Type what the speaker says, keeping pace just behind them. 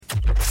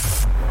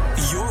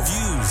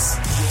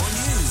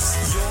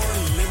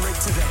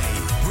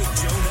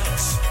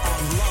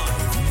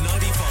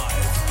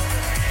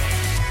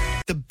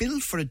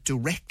for a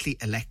directly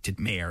elected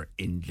mayor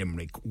in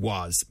Limerick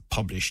was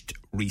published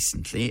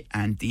recently,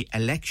 and the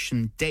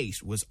election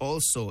date was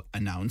also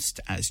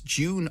announced as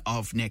June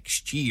of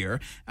next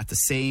year, at the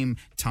same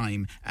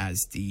time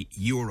as the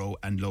Euro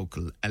and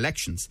local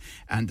elections.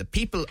 And the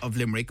people of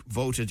Limerick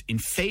voted in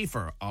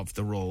favour of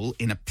the role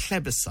in a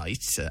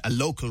plebiscite, a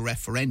local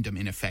referendum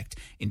in effect,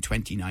 in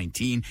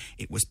 2019.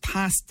 It was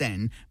passed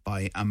then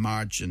by a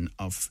margin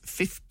of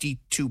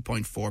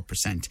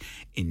 52.4%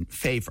 in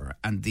favour.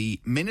 And the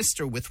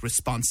minister with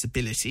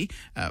responsibility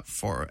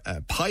for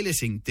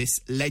piloting this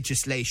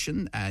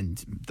legislation,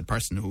 and the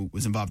person who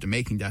was involved in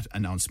making that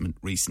announcement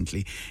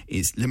recently,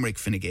 is Limerick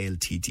Fine Gael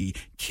TD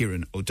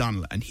Kieran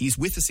O'Donnell. And he's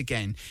with us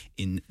again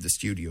in the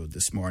studio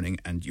this morning,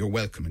 and you're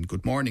welcome and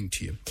good morning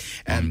to you.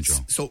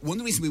 So one of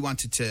the reasons we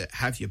wanted to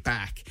have you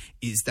back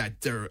is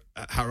that there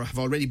have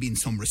already been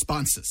some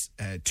responses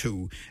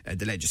to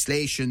the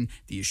legislation,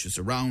 the issues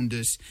around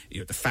it,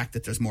 the fact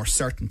that there's more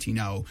certainty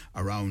now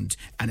around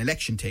an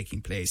election taking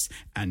place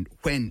and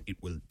when it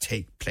will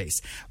take place.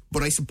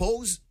 But I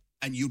suppose,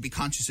 and you'll be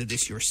conscious of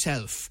this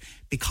yourself,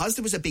 because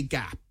there was a big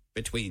gap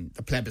between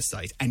the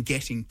plebiscite and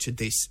getting to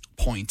this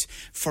point,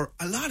 for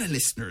a lot of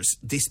listeners,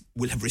 this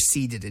will have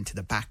receded into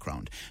the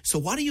background. So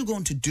what are you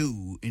going to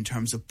do in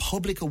terms of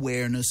public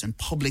awareness and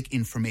public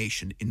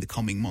information in the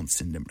coming months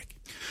in Limerick?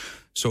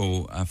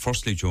 So,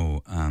 firstly,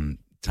 Joe,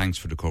 thanks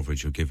for the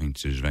coverage you're giving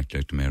to the direct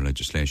elected mayor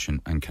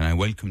legislation, and can I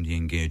welcome the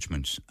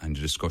engagement and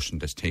the discussion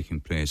that's taking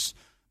place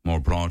more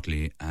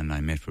broadly. And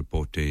I met with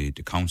both the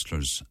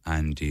councillors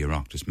and the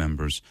Oireachtas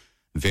members,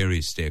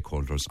 various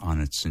stakeholders on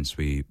it since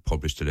we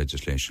published the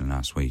legislation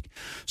last week.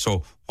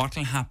 So what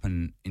will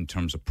happen in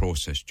terms of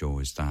process, Joe,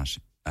 is that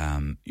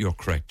you're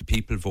correct. The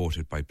people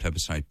voted by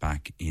plebiscite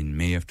back in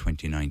May of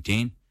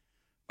 2019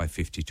 by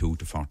 52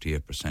 to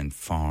 48%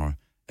 for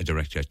a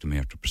direct elected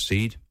mayor to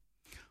proceed.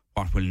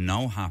 What will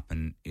now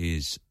happen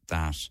is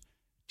that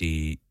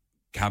the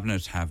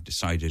Cabinet have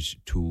decided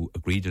to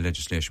agree the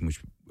legislation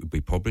which will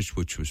be published,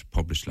 which was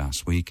published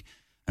last week,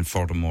 and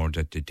furthermore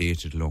that the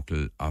date of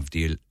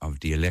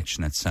the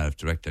election itself,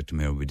 direct elected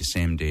mayor, will be the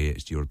same day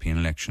as the European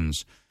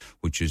elections,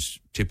 which is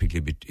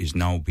typically is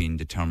now being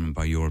determined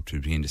by Europe to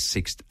be between the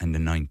 6th and the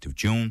 9th of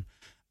June,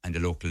 and the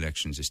local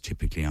elections is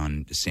typically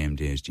on the same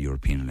day as the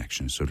European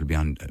elections, so it'll be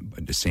on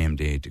the same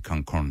day, the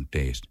concurrent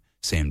date,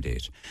 same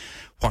date.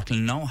 What will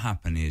now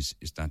happen is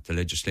that the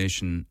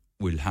legislation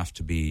will have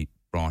to be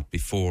brought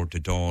before the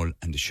Dáil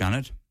and the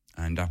Seanad,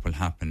 and that will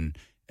happen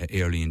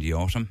early in the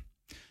autumn.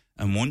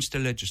 And once the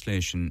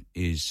legislation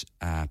is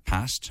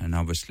passed, and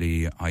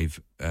obviously I've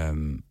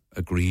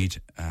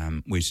agreed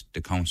with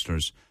the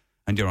councillors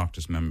and the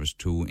Oireachtas members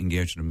to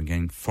engage them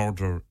again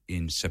further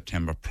in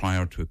September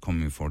prior to it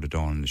coming before the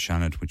Dáil and the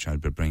Seanad, which I'll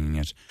be bringing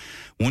it.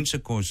 Once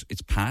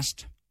it's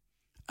passed,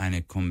 and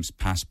it comes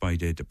passed by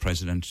the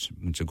President,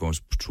 once it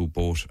goes through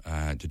both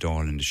the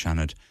Dáil and the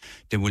Seanad,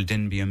 there will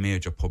then be a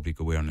major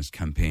public awareness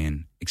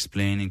campaign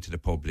explaining to the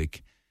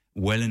public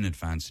well in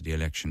advance of the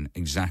election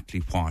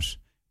exactly what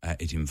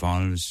it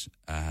involves,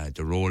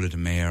 the role of the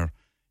mayor,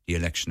 the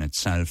election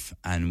itself,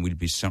 and we'll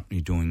be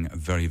certainly doing a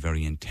very,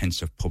 very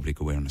intensive public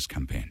awareness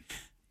campaign.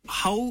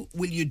 How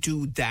will you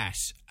do that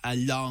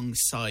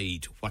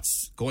alongside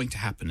what's going to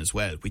happen as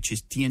well, which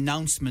is the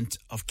announcement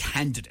of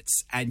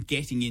candidates and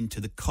getting into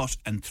the cut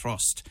and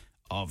thrust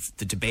of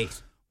the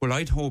debate? Well,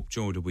 I'd hope,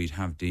 Joe, that we'd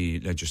have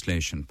the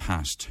legislation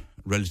passed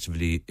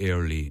relatively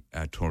early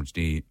towards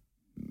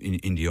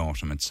in the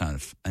autumn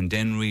itself, and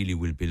then really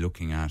we'll be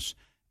looking at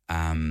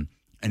an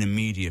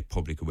immediate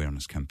public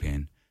awareness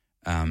campaign.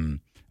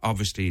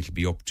 Obviously, it'll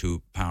be up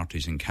to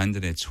parties and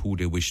candidates who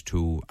they wish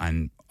to,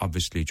 and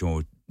obviously,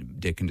 Joe,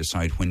 they can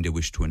decide when they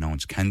wish to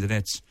announce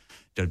candidates.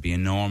 There'll be a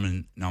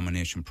normal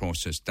nomination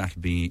process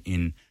that'll be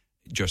in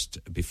just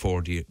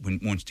before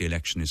once the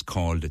election is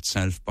called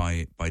itself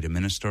by the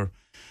minister.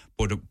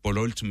 But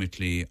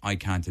ultimately, I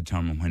can't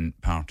determine when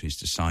parties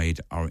decide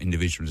or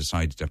individuals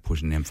decide that they're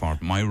putting them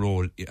forward. My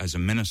role as a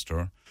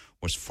minister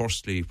was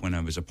firstly, when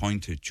I was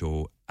appointed,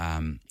 Joe,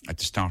 at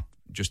the start,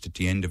 just at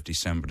the end of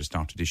December, the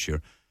start of this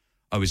year,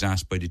 I was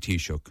asked by the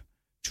Taoiseach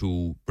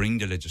to bring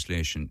the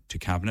legislation to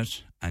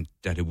Cabinet and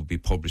that it would be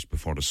published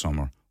before the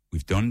summer.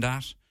 We've done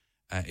that.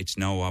 It's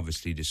now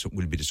obviously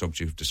will be the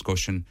subject of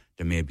discussion.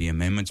 There may be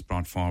amendments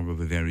brought forward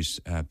by various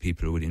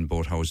people within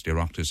both houses, the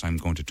Oireachtas. I'm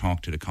going to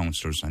talk to the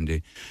councillors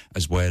and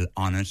as well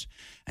on it.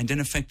 And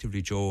then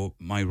effectively, Joe,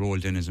 my role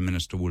then as a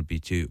minister will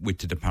be with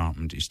the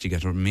department is to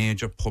get a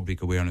major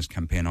public awareness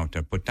campaign out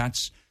there. But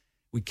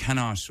we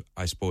cannot,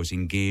 I suppose,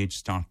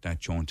 start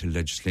that, Joe, until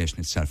legislation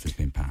itself has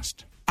been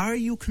passed. Are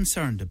you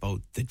concerned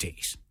about the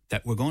date?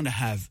 That we're going to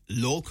have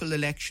local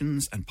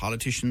elections and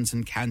politicians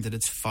and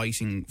candidates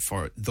fighting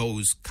for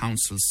those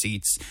council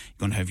seats. You're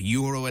going to have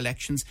Euro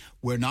elections.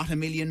 We're not a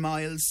million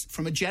miles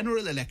from a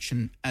general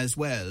election as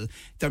well.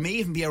 There may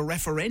even be a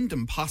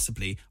referendum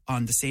possibly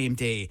on the same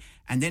day.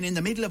 And then in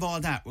the middle of all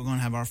that, we're going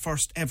to have our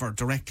first ever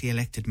directly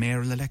elected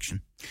mayoral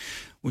election.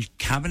 Well,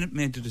 Cabinet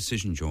made the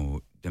decision,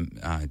 Joe,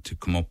 to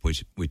come up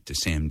with the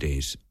same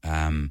days.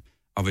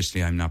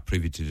 obviously I'm not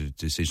privy to the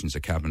decisions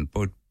of Cabinet,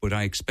 but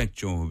I expect,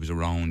 Joe, it was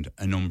around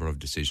a number of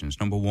decisions.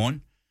 Number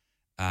one,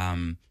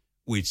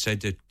 we'd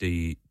said that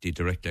the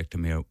direct elected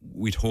mayor,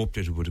 we'd hoped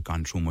that it would have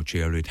gone through much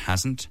earlier. It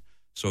hasn't.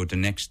 So the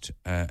next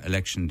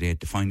election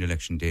date, the final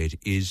election date,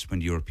 is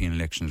when the European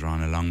elections are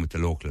on, along with the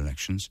local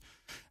elections.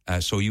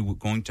 So you were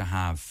going to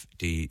have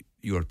the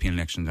European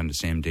elections on the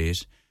same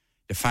days.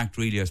 The fact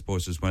really, I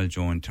suppose, as well,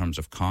 Joe, in terms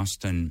of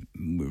cost, and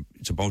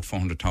it's about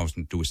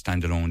 400,000 to a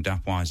standalone,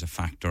 that was a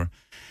factor.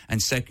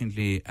 And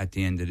secondly, at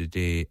the end of the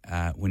day,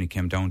 when it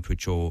came down to it,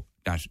 Joe,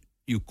 that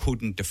you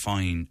couldn't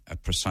define a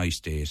precise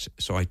date.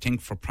 So I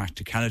think for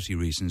practicality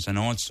reasons, and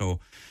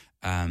also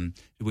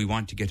we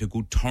want to get a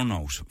good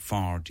turnout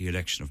for the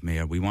election of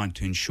mayor. We want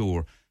to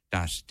ensure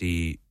that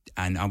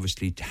and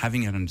obviously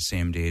having it on the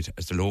same date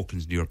as the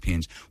locals and the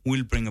Europeans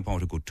will bring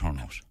about a good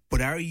turnout.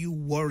 But are you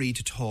worried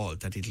at all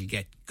that it'll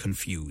get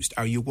confused?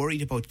 Are you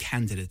worried about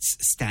candidates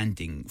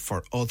standing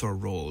for other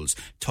roles,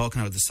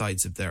 talking out of the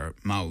sides of their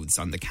mouths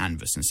on the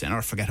canvas and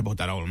saying, forget about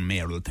that old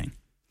mayoral thing?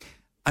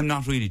 I'm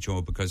not really,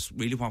 Joe, because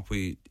really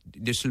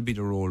this will be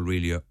the role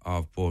really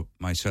of both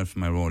myself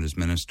and my role as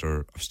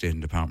Minister of State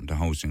and Department of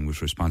Housing,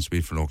 with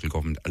responsibility for local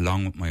government,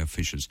 along with my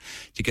officials,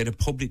 to get a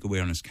public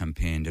awareness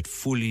campaign that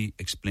fully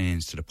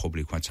explains to the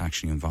public what's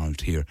actually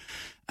involved here.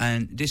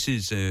 And this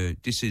is I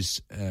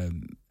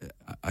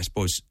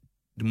suppose,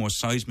 the most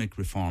seismic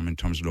reform in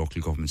terms of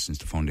local government since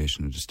the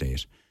foundation of the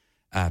state.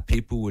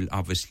 People will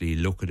obviously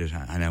look at it,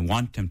 and I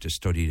want them to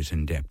study it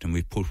in depth, and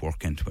we've put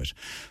work into it.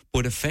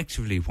 But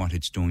effectively what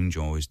it's doing,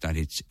 Joe, is that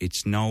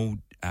it's now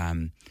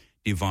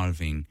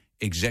devolving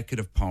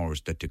executive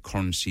powers that the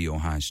current CEO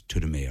has to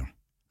the mayor.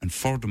 And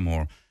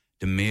furthermore,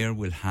 the mayor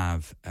will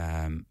have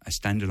a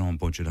standalone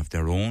budget of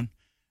their own.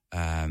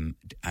 And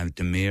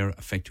the mayor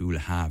effectively will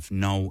have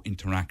no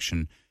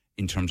interaction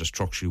in terms of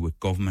structure with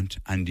government.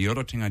 And the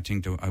other thing I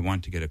think that I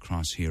want to get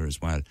across here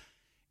as well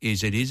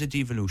is it is a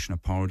devolution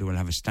of power. They will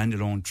have a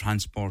standalone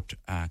transport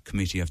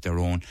committee of their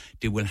own.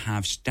 They will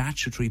have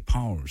statutory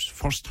powers,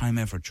 first time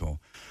ever, Joe,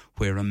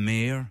 where a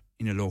mayor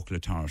in a local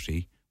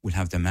authority will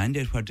have the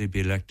mandate where they'll be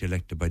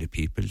elected by the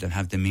people. They'll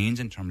have the means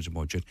in terms of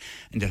budget,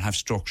 and they'll have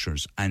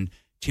structures. And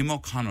Tim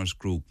O'Connor's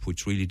group,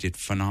 which really did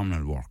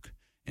phenomenal work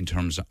in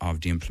terms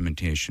of the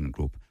implementation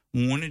group,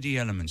 one of the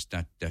elements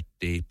that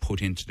they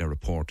put into their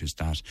report is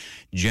that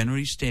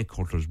generally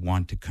stakeholders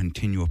want to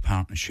continue a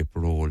partnership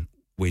role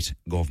with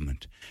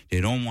government. They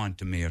don't want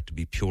the mayor to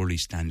be purely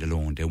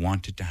standalone. They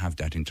want it to have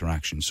that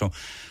interaction. So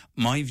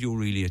my view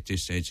really at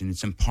this stage, and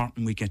it's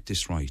important we get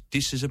this right,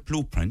 this is a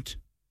blueprint,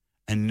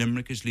 and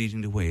Limerick is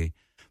leading the way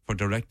for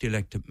direct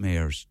elected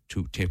mayors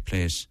to take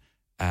place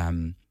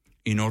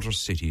in other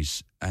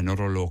cities and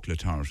other local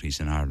authorities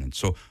in Ireland.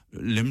 So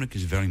Limerick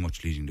is very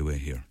much leading the way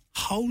here.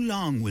 How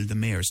long will the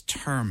mayor's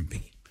term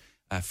be?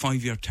 A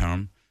 5-year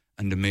term,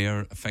 and the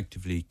mayor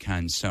effectively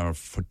can serve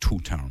for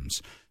 2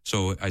 terms.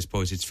 So I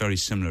suppose it's very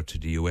similar to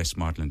the US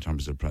model in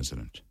terms of the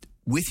president.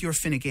 With your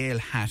Fine Gael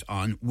hat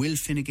on, will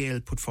Fine Gael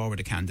put forward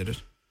a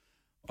candidate?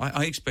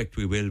 I expect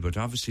we will, but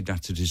obviously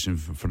that's a decision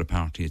for the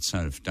party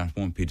itself. That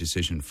won't be a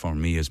decision for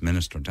me as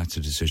minister. That's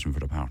a decision for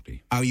the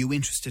party. Are you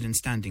interested in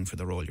standing for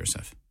the role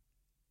yourself?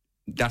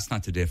 That's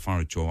not the day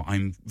for it, Joe.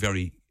 I'm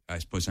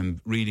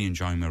really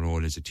enjoying my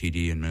role as a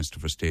TD and Minister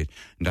for State,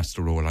 and that's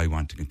the role I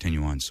want to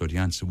continue on. So the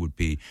answer would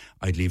be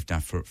I'd leave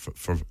that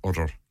for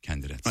other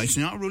candidates. Right,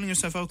 so you're not ruling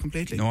yourself out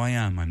completely? No, I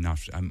am. I'm not.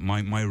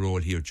 My role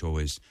here, Joe,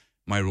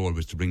 my role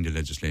was to bring the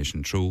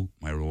legislation through.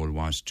 My role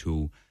was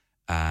to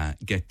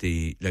get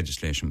the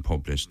legislation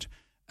published.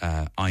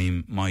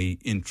 My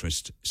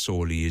interest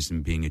solely is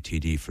in being a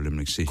TD for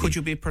Limerick City. Could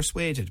you be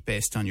persuaded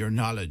based on your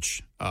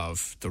knowledge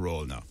of the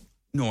role now?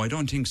 No, I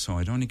don't think so.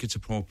 I don't think it's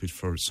appropriate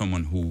for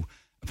someone who,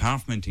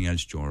 apart from anything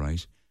else, Joe,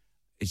 right,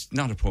 it's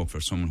not appropriate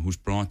for someone who's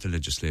brought the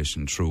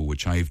legislation through,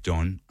 which I've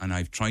done, and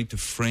I've tried to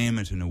frame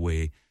it in a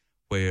way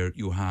where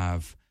you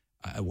have,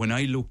 when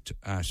I looked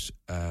at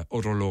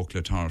other local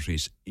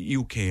authorities,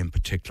 UK in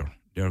particular,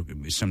 they're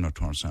similar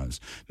to ourselves.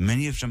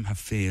 Many of them have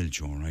failed,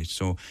 Joe, right?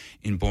 So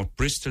in both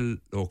Bristol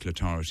Local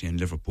Authority and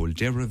Liverpool,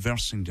 they're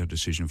reversing their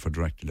decision for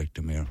direct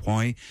elected mayor.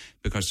 Why?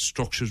 Because the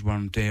structures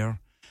weren't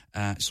there.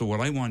 So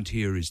what I want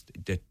here is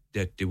that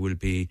there will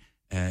be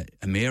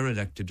a mayor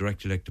elected,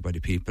 direct elected by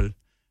the people,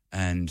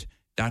 and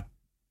that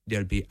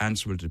they'll be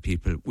answerable to the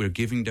people. We're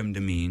giving them the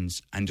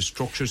means, and the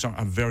structures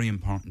are very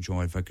important,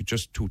 Joe. If I could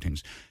just 2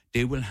 things.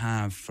 They will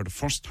have, for the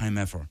first time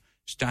ever,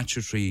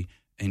 statutory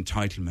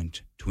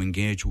entitlement to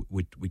engage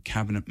with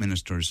cabinet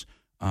ministers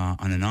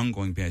on an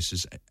ongoing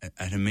basis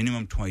at a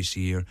minimum twice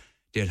a year.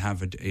 They'll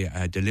have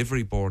a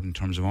delivery board in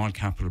terms of all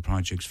capital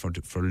projects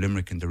for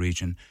Limerick and the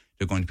region.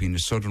 They're going to be in the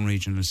Southern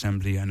Regional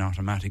Assembly, an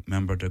automatic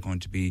member. They're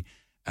going to be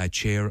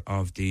chair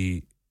of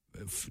the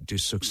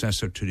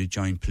successor to the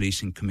Joint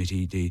Policing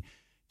Committee,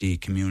 the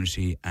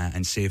Community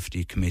and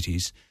Safety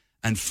Committees.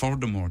 And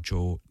furthermore,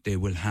 Joe, they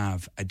will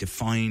have a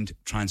defined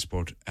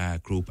transport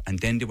group, and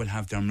then they will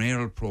have their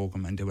mayoral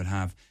programme, and they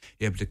will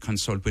be able to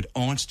consult with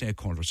all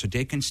stakeholders. So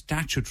they can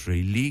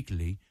statutorily,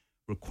 legally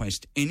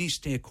request any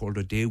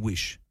stakeholder they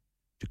wish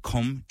to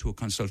come to a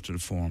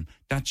consultative forum.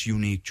 That's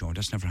unique, Joe.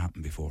 That's never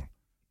happened before.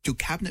 Do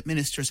cabinet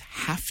ministers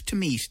have to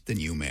meet the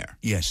new mayor?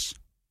 Yes.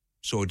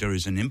 So there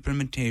is an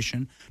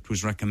implementation. It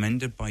was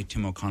recommended by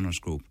Tim O'Connor's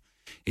group.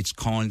 It's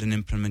called an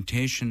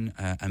implementation,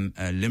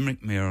 a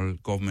Limerick Mayoral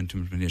Government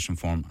Implementation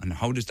Forum. And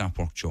how does that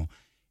work, Joe?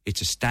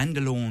 It's a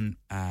standalone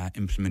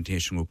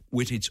implementation group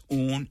with its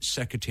own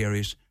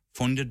secretariat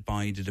funded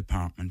by the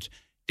department.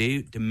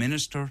 The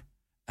minister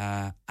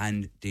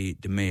and the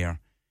mayor,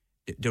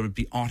 there would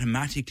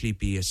automatically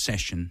be a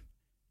session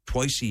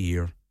twice a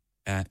year,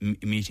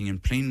 meeting in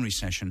plenary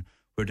session,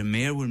 where the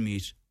mayor will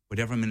meet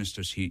whatever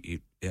ministers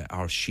he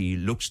or she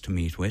looks to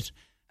meet with.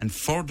 And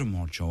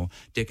furthermore, Joe,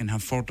 they can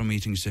have further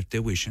meetings if they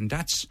wish. And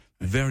that's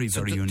very,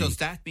 very unique. Does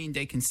that mean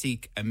they can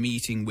seek a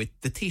meeting with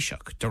the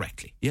Taoiseach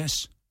directly?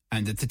 Yes.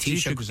 And that the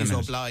Taoiseach is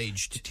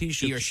obliged,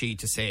 he or she,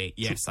 to say,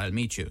 yes, I'll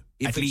meet you,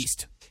 at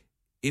least.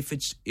 If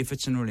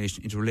it's in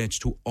relation, it relates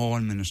to all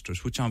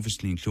ministers, which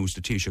obviously includes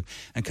the Taoiseach.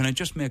 And can I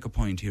just make a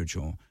point here,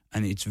 Joe?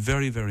 And it's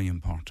very, very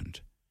important.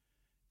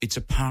 It's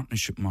a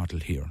partnership model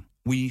here.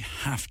 We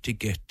have to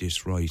get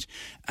this right.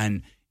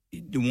 And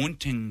the one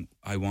thing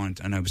I want,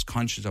 and I was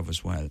conscious of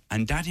as well,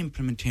 and that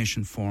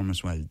implementation form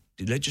as well,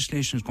 the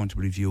legislation is going to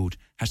be reviewed,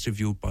 has to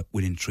be reviewed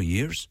within 3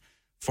 years.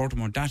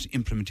 Furthermore, that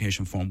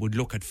implementation form would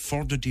look at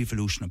further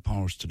devolution of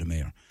powers to the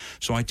mayor.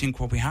 So I think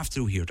what we have to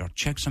do here, there are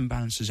checks and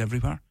balances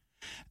everywhere,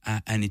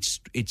 and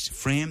it's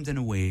framed in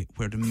a way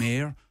where the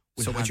mayor...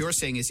 So what you're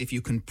saying is if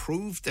you can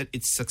prove that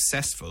it's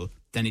successful,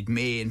 then it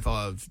may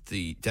involve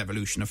the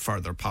devolution of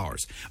further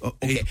powers.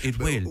 Okay. It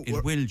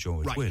will,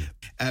 Joe, it will.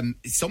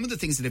 Some of the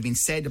things that have been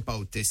said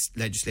about this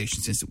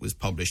legislation since it was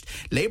published,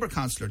 Labour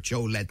councillor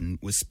Joe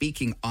Ledden was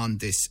speaking on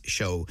this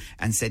show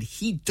and said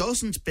he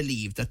doesn't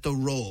believe that the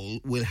role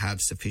will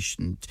have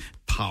sufficient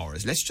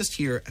powers. Let's just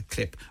hear a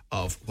clip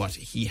of what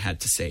he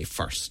had to say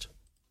first.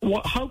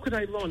 How could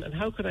I run, and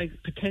how could I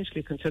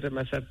potentially consider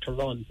myself to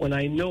run when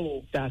I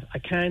know that I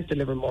can't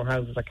deliver more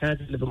houses, I can't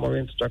deliver more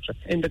infrastructure?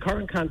 In the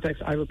current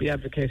context, I would be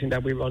advocating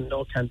that we run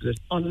no candidate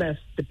unless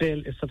the bill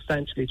is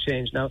substantially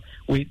changed. Now,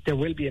 there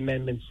will be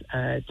amendments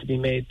to be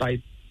made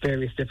by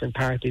various different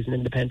parties and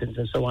independents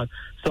and so on.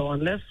 So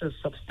unless there's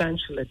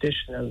substantial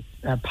additional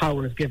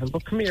power is given.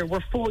 But come here, we're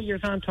 4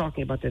 years on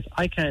talking about this.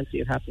 I can't see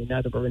it happening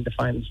now that we're in the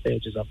final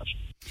stages of it.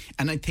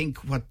 And I think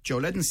what Joe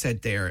Ledden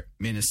said there,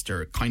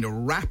 Minister, kind of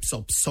wraps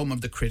up some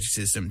of the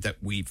criticism that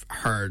we've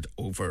heard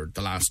over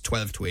the last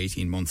 12 to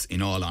 18 months,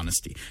 in all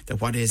honesty. That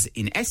what has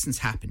in essence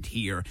happened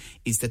here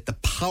is that the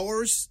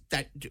powers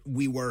that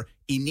we were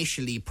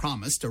initially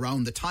promised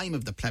around the time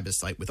of the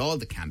plebiscite with all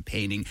the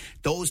campaigning,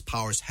 those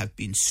powers have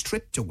been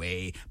stripped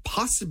away,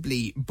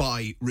 possibly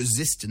by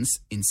resistance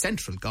in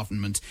central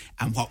government,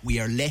 and what we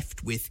are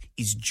left with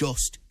is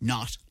just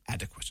not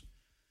adequate.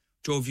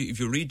 Joe, if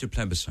you read the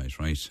plebiscite,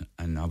 right,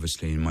 and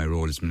obviously in my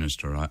role as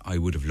Minister, I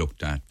would have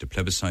looked at the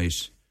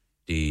plebiscite,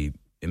 the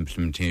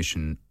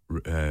implementation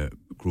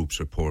group's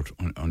report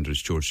under the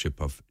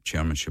stewardship of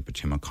chairmanship of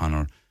Tim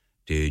O'Connor,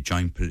 the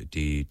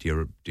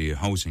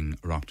Housing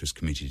Oireachtas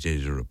Committee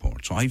did a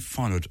report. So I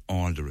followed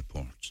all the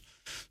reports.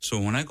 So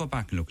when I go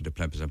back and look at the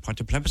plebiscite, what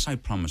the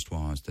plebiscite promised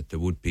was that there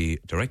would be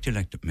a direct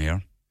elected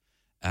mayor,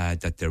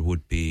 that there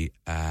would be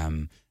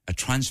a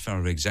transfer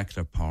of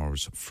executive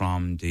powers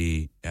from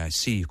the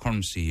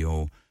current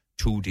CEO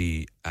to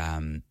the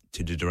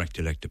direct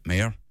elected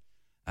mayor.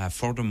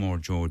 Furthermore,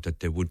 Joe, that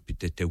they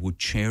would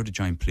chair the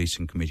Joint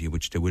Policing Committee,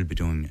 which they will be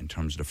doing in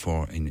terms of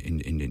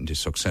in the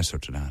successor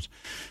to that,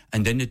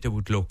 and then that they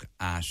would look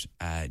at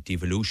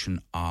devolution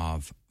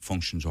of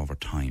functions over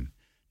time.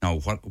 Now,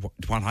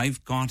 what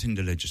I've got in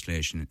the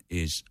legislation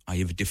is I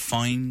have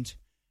defined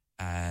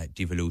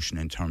devolution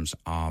in terms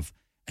of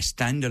a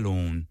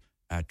standalone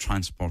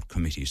transport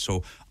committee.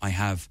 So I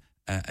have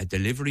a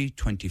Delivery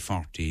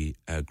 2040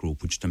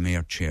 group, which the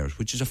Mayor chairs,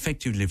 which is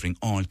effectively delivering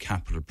all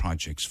capital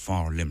projects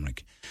for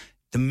Limerick.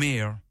 The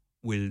Mayor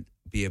will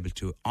be able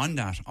to, on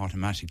that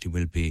automatically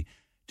will be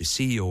the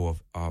CEO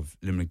of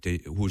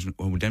Limerick, who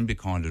will then be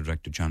called the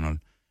Director General.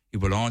 It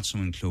will also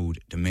include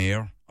the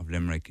Mayor of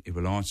Limerick. It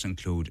will also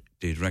include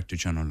the Director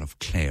General of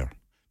Clare,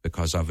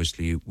 because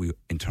obviously we,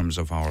 in terms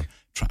of our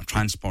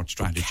transport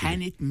strategy... But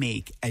can it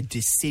make a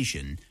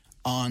decision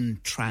on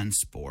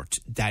transport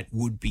that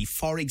would be,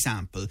 for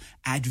example,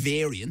 at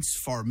variance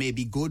for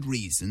maybe good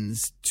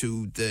reasons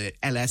to the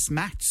LS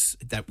MATS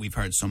that we've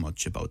heard so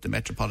much about, the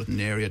Metropolitan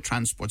Area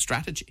Transport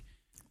Strategy?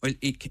 Well,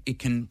 it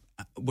can,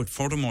 but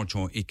furthermore,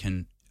 Joe, it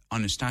can,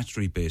 on a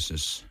statutory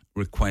basis,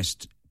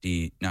 request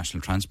the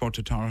National Transport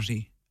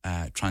Authority,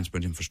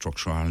 Transport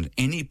Infrastructure Ireland,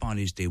 any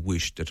bodies they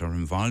wish that are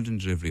involved in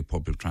delivery of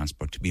public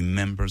transport to be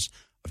members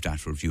of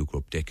that review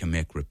group. They can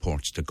make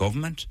reports to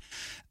government.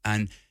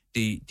 And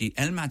the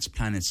LMATS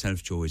plan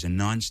itself, Joe, is a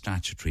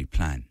non-statutory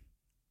plan.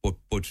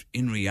 But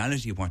in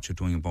reality, what you're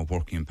doing about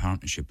working in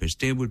partnership is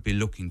they would be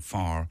looking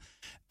for,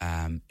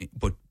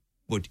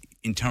 but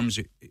in terms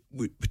of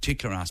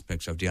particular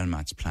aspects of the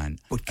LMATS plan.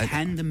 But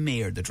can the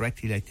mayor, the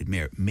directly elected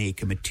mayor,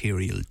 make a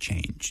material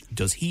change?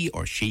 Does he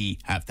or she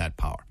have that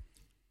power?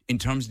 in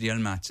terms of the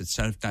LMATs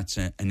itself, that's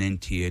an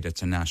NTA,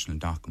 that's a national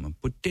document.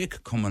 But they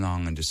could come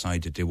along and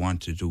decide that they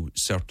want to do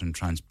certain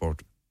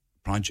transport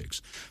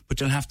projects. But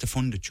they'll have to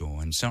fund it, Joe.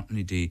 And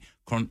certainly the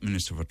current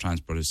Minister for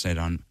Transport has said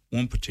on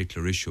one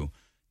particular issue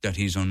that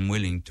he's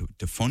unwilling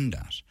to fund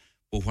that.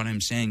 But what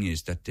I'm saying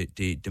is that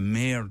the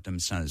mayor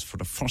themselves, for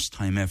the first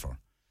time ever,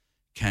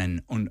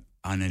 can, on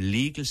a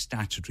legal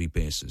statutory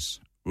basis,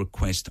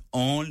 request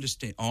all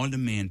the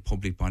main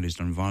public bodies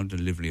that are involved in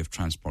the delivery of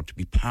transport to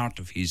be part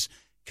of his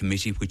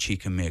committee, which he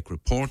can make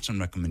reports and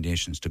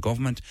recommendations to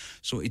government.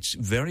 So it's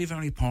very,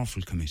 very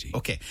powerful committee.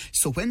 Okay,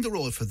 so when the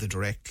role for the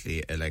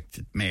directly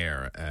elected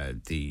mayor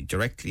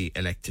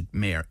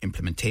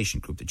implementation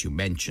group that you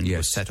mentioned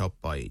was set up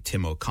by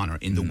Tim O'Connor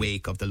in the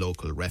wake of the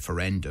local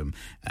referendum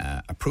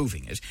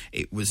approving it,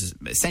 it was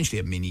essentially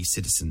a mini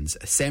citizens'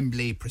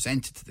 assembly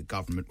presented to the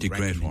government with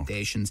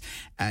recommendations.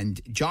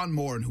 And John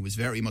Moran, who was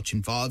very much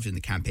involved in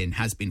the campaign,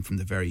 has been from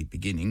the very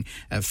beginning,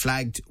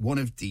 flagged one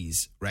of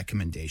these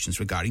recommendations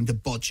regarding the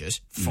budget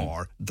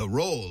for the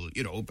role,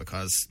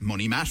 because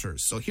money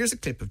matters. So here's a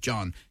clip of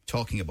John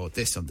talking about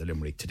this on the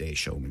Limerick Today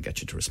show, and we'll get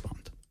you to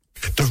respond.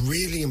 The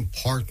really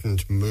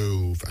important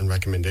move and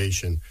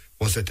recommendation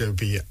was that there would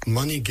be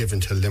money given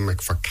to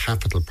Limerick for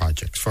capital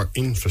projects, for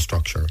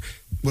infrastructure.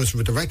 Was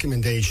the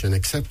recommendation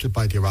accepted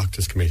by the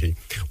Oireachtas Committee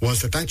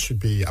was that should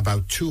be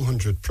about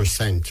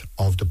 200%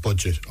 of the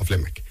budget of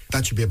Limerick.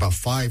 That should be about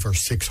 500 or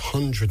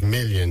 600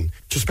 million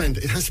to spend.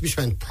 It has to be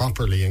spent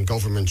properly, and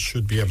government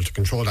should be able to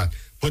control that.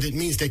 But it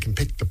means they can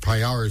pick the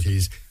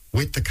priorities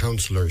with the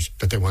councillors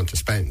that they want to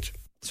spend.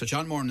 So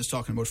John Moran is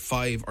talking about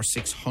 500 or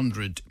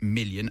 600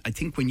 million. I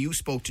think when you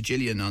spoke to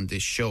Gillian on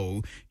this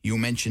show, you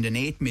mentioned an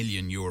 €8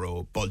 million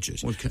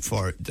budget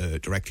for the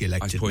directly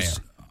elected mayor.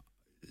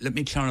 Let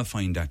me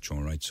clarify that,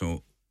 Joe, right?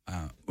 So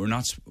we're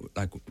not,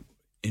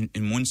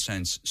 in one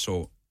sense,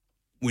 so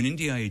within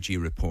the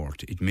IAG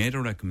report, it made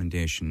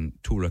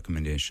two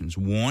recommendations.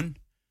 One,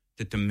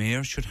 that the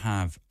mayor should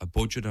have a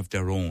budget of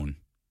their own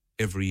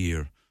every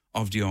year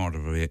of the order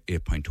of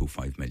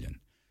 8.25 million.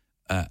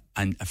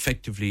 And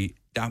effectively,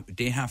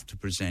 they have to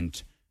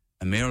present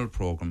a mayoral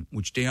programme,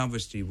 which they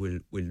obviously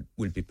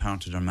will be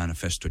part of their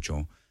manifesto,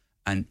 Joe,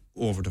 and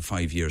over the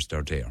 5 years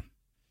they're there.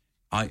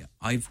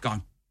 I've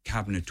got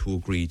Cabinet to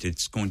agree that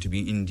it's going to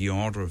be in the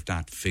order of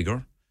that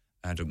figure.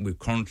 We're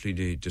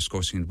currently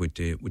discussing with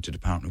the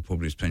Department of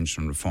Public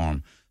Pension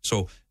Reform.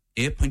 So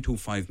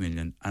 8.25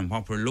 million, and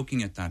what we're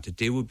looking at that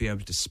they will be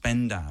able to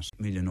spend that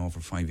million over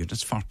 5 years.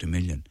 That's 40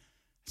 million.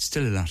 It's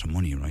still a lot of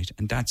money, right?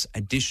 And that's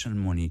additional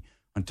money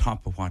on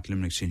top of what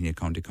Limerick City and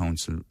County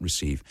Council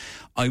receive.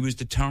 I was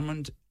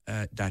determined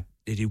that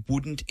it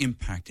wouldn't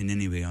impact in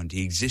any way on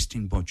the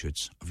existing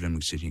budgets of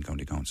Limerick City and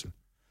County Council.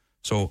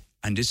 So,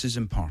 and this is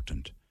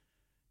important.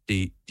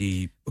 But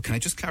can I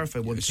just clarify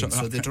one thing?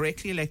 So the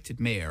directly elected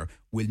mayor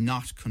will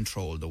not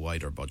control the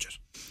wider budget?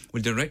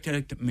 Well, the directly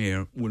elected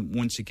mayor will,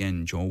 once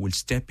again, Joe, will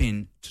step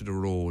into the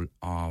role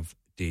of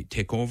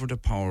take over the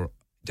power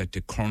that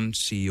the current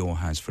CEO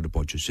has for the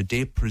budget. So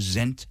they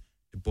present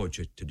the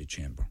budget to the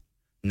chamber.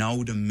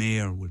 Now the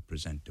mayor will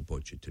present the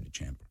budget to the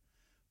chamber.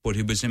 But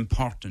it was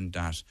important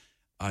that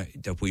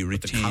we retain.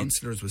 But the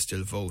councillors will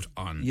still vote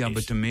on. Yeah,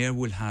 but the mayor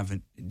will have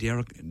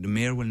the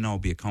mayor will now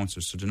be a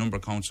councillor, so the number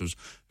of councillors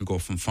will go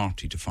from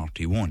 40 to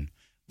 41.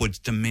 But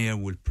the mayor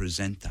will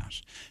present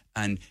that.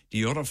 And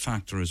the other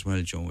factor as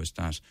well, Joe, is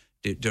that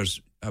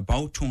there's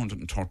about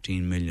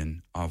 213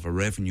 million of a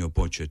revenue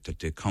budget that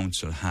the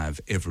council have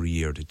every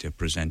year that they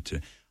present to.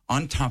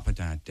 On top of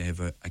that, they have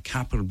a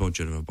capital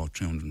budget of about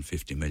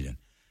 350 million.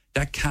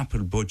 That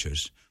capital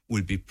budget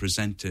will be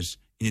presented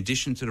in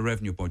addition to the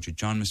revenue budget.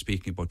 John was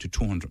speaking about the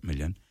 200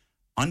 million.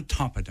 On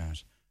top of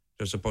that,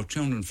 there's about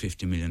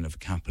 350 million of a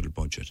capital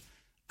budget.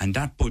 And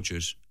that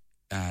budget,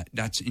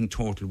 that's in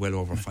total well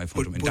over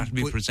 500 million. That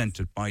will be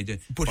presented by the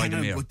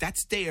mayor. But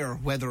that's there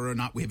whether or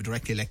not we have a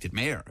directly elected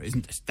mayor,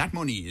 isn't it? That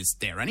money is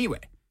there anyway.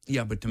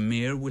 Yeah, but the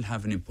mayor will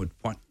have an input.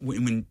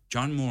 When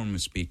John Moran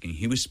was speaking,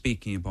 he was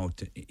speaking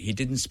about, he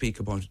didn't speak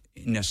about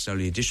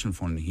necessarily additional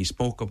funding. He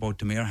spoke about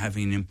the mayor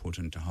having an input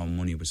into how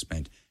money was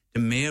spent.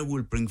 The mayor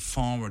will bring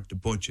forward the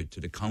budget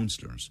to the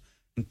councillors.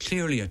 And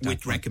clearly at that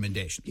with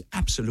recommendations. Yeah,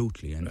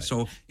 absolutely. And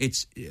so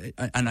it's,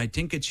 and I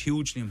think it's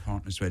hugely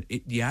important as well.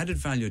 The added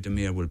value the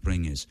mayor will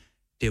bring is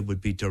they will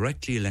be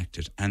directly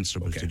elected,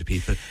 answerable to the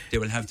people. They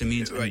will have the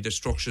means and the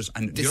structures.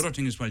 And the other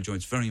thing as well, Joe,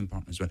 it's very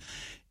important as well.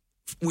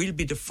 We'll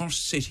be the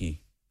first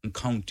city and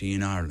county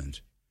in Ireland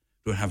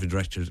to have a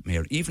director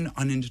mayor, even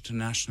on an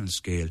international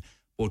scale,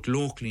 both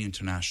locally and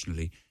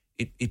internationally.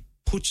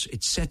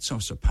 It sets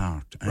us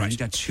apart, and I think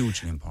that's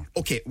hugely important.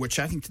 Okay, we're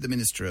chatting to the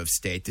Minister of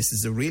State. This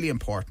is a really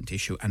important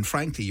issue, and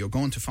frankly, you're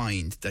going to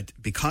find that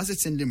because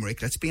it's in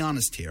Limerick, let's be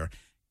honest here,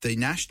 the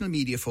national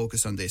media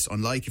focus on this,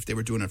 unlike if they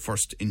were doing it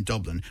first in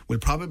Dublin, will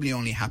probably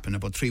only happen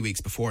about 3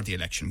 weeks before the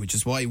election, which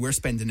is why we're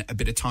spending a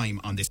bit of time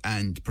on this.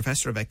 And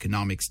Professor of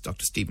Economics,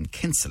 Dr. Stephen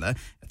Kinsella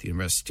at the the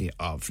University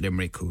of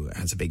Limerick, who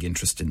has a big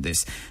interest in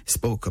this,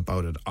 spoke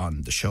about it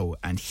on the show,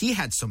 and he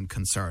had some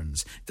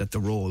concerns that the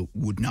role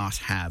would not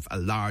have a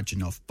large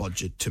enough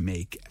budget to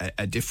make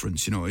a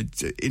difference. You know,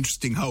 it's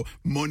interesting how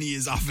money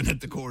is often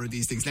at the core of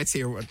these things. Let's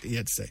hear what he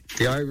had to say.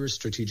 The Irish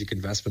Strategic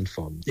Investment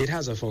Fund, it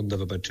has a fund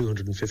of about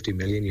 250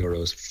 million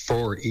euros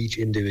for each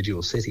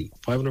individual city.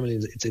 500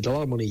 million, it's a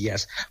lot of money,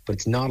 yes, but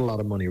it's not a lot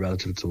of money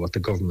relative to what the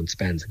government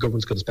spends. The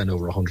government's going to spend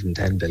over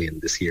 110 billion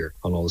this year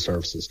on all the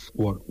services.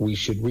 What we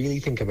should really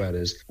think about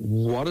is,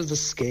 what is the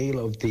scale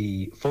of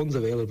the funds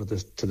available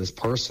to this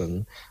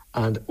person,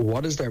 and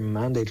what is their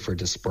mandate for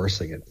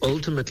dispersing it?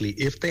 Ultimately,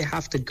 if they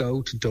have to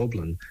go to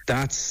Dublin,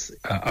 that's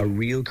a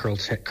real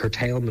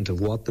curtailment of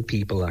what the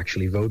people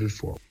actually voted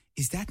for.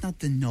 Is that not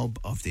the nub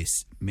of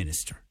this,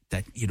 Minister?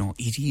 That, you know,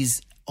 it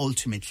is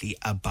ultimately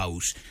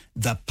about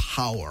the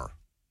power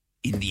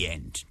in the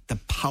end, the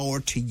power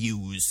to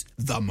use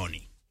the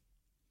money.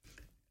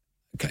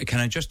 Can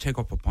I just take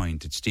up a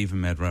point that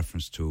Stephen made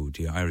reference to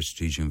the Irish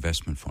Strategic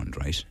Investment Fund,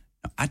 right?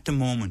 Now, at the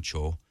moment,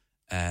 Joe,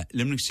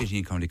 Limerick City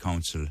and County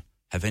Council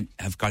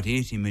have got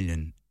 80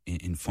 million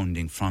in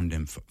funding from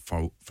them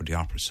for the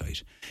opera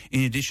site.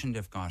 In addition,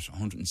 they've got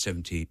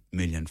 170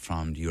 million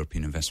from the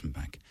European Investment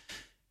Bank.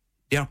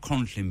 They are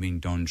currently being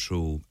done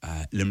through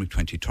Limerick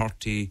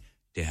 2030.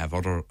 They have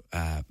other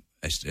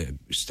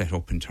set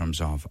up in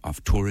terms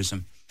of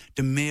tourism.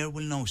 The Mayor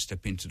will now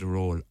step into the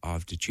role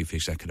of the Chief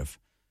Executive.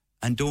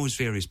 And those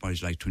various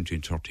bodies like 20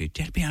 and 30,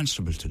 they'll be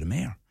answerable to the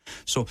Mayor.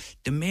 So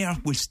the Mayor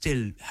will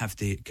still have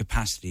the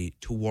capacity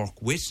to work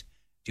with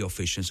the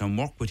officials and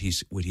work with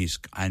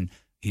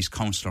his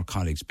councillor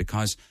colleagues,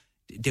 because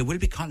they will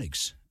be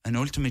colleagues. And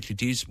ultimately,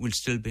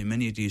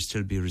 many of these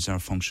still be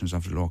reserved functions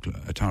of the local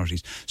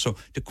authorities. So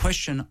the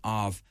question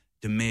of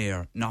the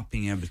Mayor not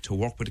being able to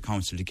work with the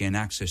council to gain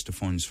access to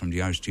funds from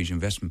the Irish Strategic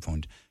Investment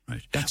Fund,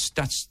 right?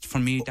 That's for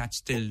me. That's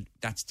still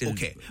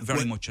okay.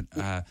 Very much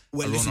a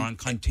runner, and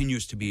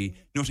continues to be.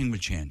 Nothing will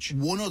change.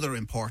 One other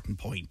important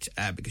point,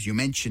 because you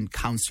mentioned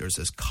councillors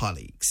as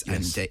colleagues,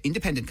 yes. And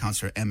independent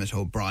councillor Emmett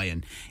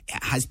O'Brien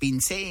has been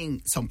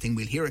saying something.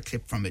 We'll hear a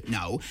clip from it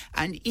now,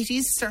 and it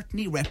is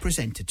certainly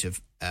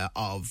representative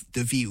of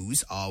the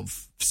views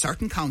of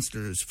certain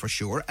councillors for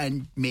sure,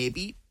 and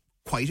maybe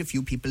quite a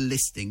few people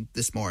listening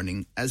this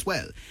morning as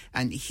well.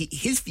 And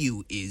his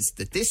view is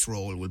that this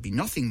role will be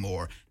nothing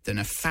more than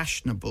a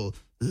fashionable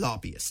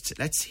lobbyist.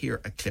 Let's hear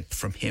a clip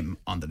from him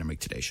on the Limerick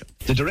Today Show.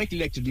 The directly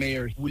elected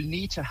mayor will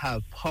need to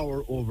have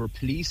power over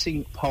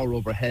policing, power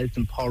over health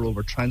and power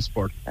over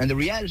transport. And the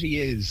reality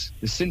is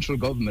the central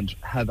government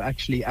have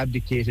actually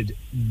abdicated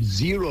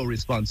zero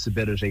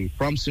responsibility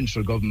from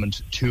central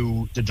government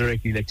to the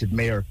directly elected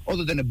mayor,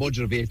 other than a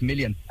budget of 8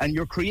 million. And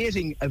you're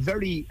creating a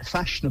very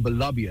fashionable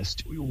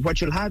lobbyist.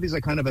 What you'll have is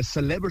a kind of a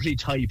celebrity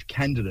type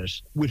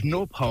candidate with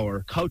no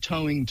power,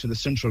 kowtowing to the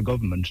central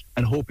government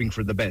and hoping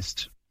for the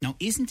best. Now,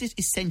 isn't it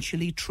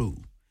essentially true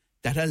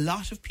that a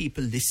lot of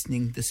people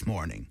listening this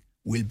morning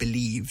will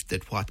believe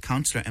that what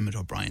Councillor Emmett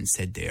O'Brien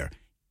said there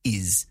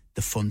is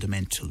the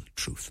fundamental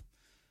truth?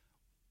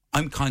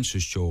 I'm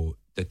conscious, Joe,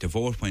 that the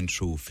vote went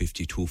through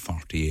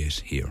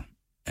 52-48 here.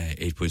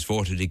 It was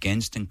voted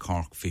against in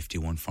Cork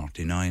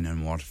 51-49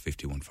 and Waterford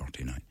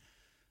 51-49.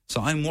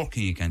 So I'm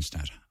working against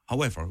that.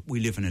 However,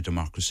 we live in a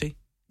democracy.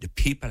 The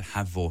people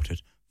have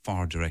voted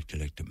for a direct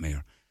elected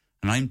mayor.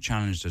 And I'm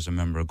challenged as a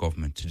member of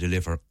government to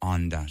deliver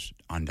on that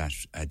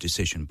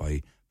decision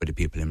by the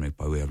people in Limerick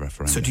by way of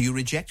referendum. So do you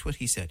reject what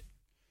he said?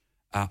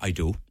 I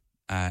do.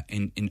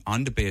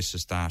 On the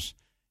basis that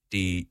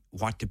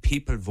what the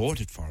people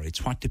voted for,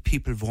 it's what the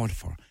people voted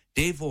for.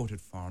 They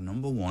voted for,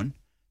 number one,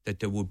 that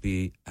there would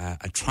be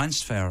a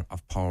transfer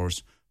of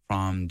powers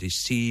from the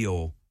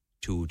CEO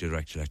to the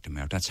direct elected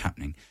mayor. That's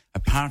happening.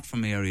 Apart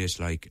from areas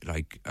like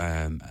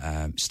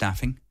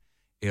staffing,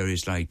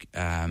 areas like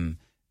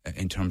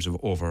in terms of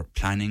over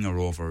planning or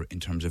over in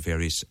terms of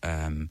various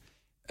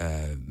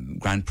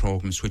grant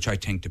programs, which I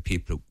think the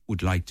people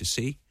would like to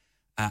see.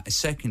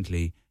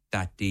 Secondly,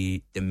 that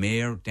the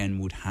mayor then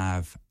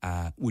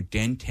would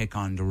then take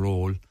on the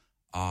role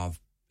of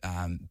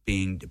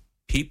being the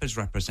people's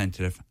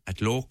representative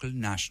at local,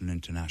 national,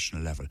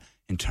 international level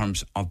in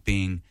terms of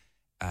being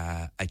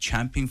a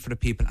champion for the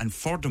people. And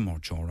furthermore,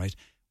 Joe, right,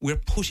 we're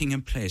putting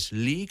in place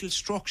legal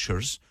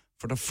structures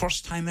for the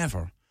first time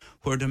ever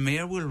where the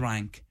mayor will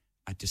rank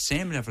at the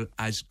same level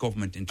as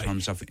government in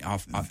terms of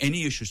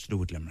any issues to do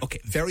with Limerick. Okay,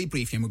 very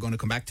briefly, and we're going to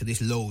come back to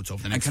this loads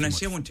over the next And can I months.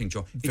 say one thing,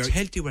 Joe? It's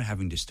healthy we're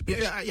having this debate.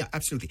 Yeah,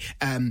 absolutely.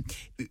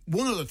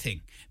 One other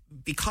thing.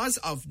 Because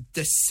of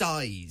the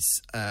size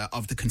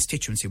of the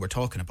constituency we're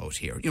talking about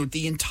here, you know,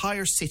 the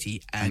entire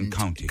city and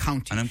county.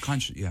 And I'm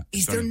conscious, yeah.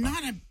 Is there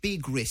not a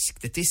big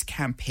risk that this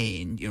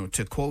campaign, you know,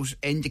 to quote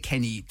Enda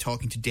Kenny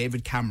talking to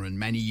David Cameron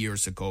many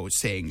years ago,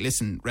 saying,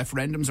 listen,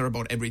 referendums are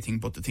about everything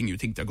but the thing you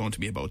think they're going to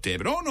be about,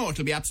 David. Oh, no,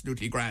 it'll be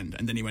absolutely grand.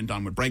 And then he went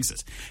on with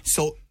Brexit.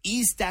 So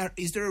is there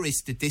a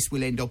risk that this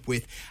will end up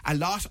with a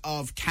lot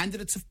of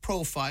candidates of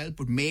profile,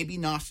 but maybe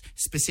not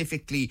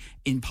specifically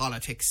in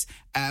politics,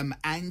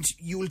 and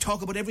you will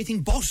talk about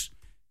everything but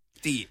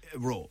the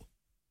role?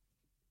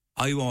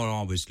 I will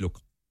always look.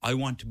 I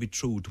want to be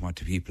true to what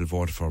the people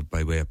voted for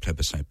by way of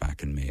plebiscite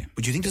back in May.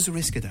 But do you think there's a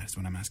risk of that? Is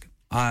what I'm asking.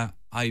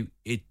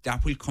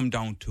 That will come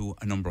down to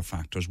a number of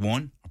factors.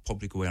 One, a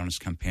public awareness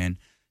campaign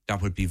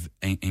that would be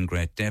in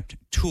great depth.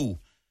 Two,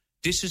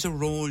 this is a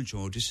role,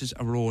 Joe. This is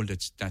a role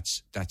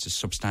that's a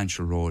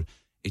substantial role.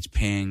 It's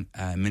paying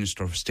a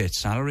Minister of State's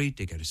salary.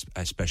 They get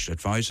a special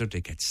advisor. They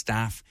get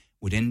staff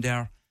within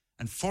there.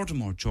 And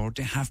furthermore, Joe,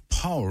 they have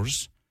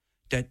powers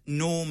that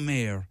no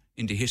mayor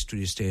in the history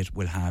of the state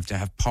will have. They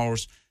have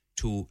powers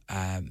to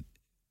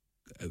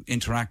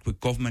interact with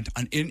government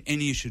on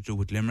any issue to do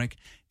with Limerick.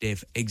 They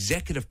have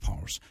executive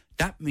powers.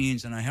 That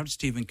means, and I heard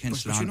Stephen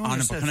Kinsella on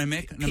it, but can I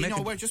make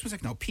just one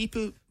second now.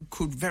 People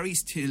could very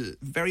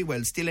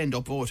well still end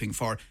up voting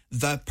for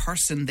the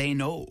person they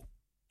know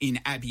in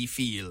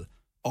Abbeyfield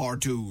or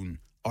Doon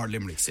or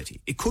Limerick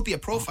City. It could be a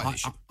profile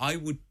issue. I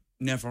would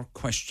never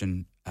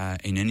question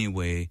in any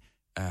way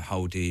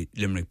how the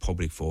Limerick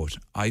public vote.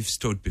 I've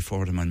stood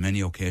before them on many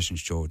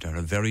occasions, Joe. They're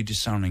a very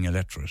discerning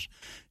electorate.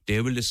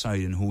 They will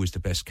decide on who is the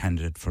best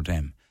candidate for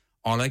them.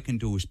 All I can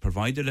do is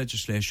provide the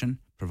legislation,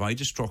 provide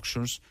the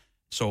structures.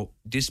 So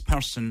this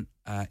person,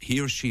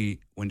 he or she,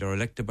 when they're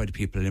elected by the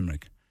people of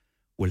Limerick,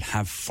 will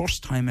have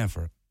first time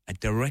ever a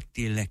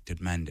directly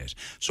elected mandate.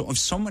 So if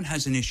someone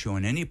has an issue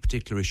on any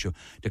particular issue,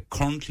 that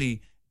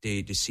currently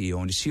the CEO,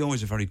 and the CEO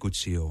is a very good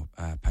CEO,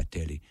 Pat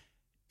Daly,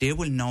 they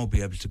will now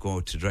be able to go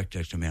to the direct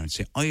elected mayor and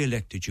say, I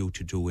elected you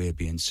to do A,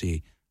 B and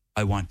C.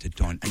 I want it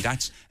done. And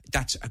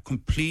that's a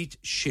complete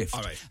shift.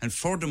 All right. And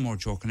furthermore,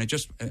 Joe, can I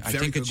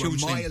think it's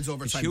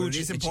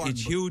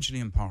hugely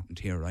important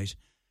here, right?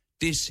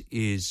 This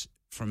is,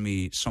 for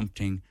me,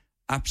 something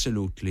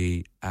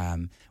absolutely,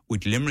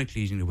 with Limerick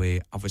leading the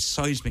way, of a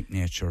seismic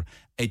nature.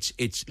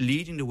 It's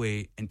leading the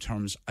way in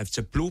terms of, it's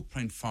a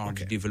blueprint for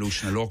the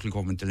devolution of local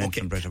government, the length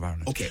and breadth of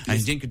Ireland. And I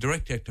think a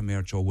direct elected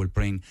mayor, Joe, will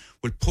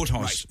put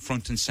us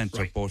front and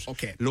centre, both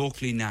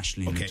locally,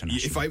 nationally and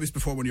internationally. If I was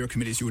before one of your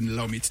committees, you wouldn't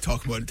allow me to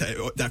talk about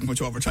that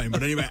much over time.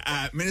 But anyway,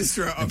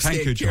 Minister of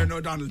State, Kieran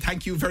O'Donnell,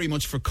 thank you very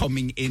much for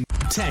coming in.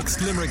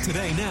 Text Limerick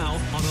Today now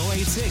on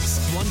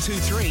 086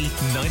 123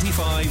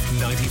 95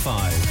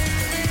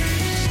 95.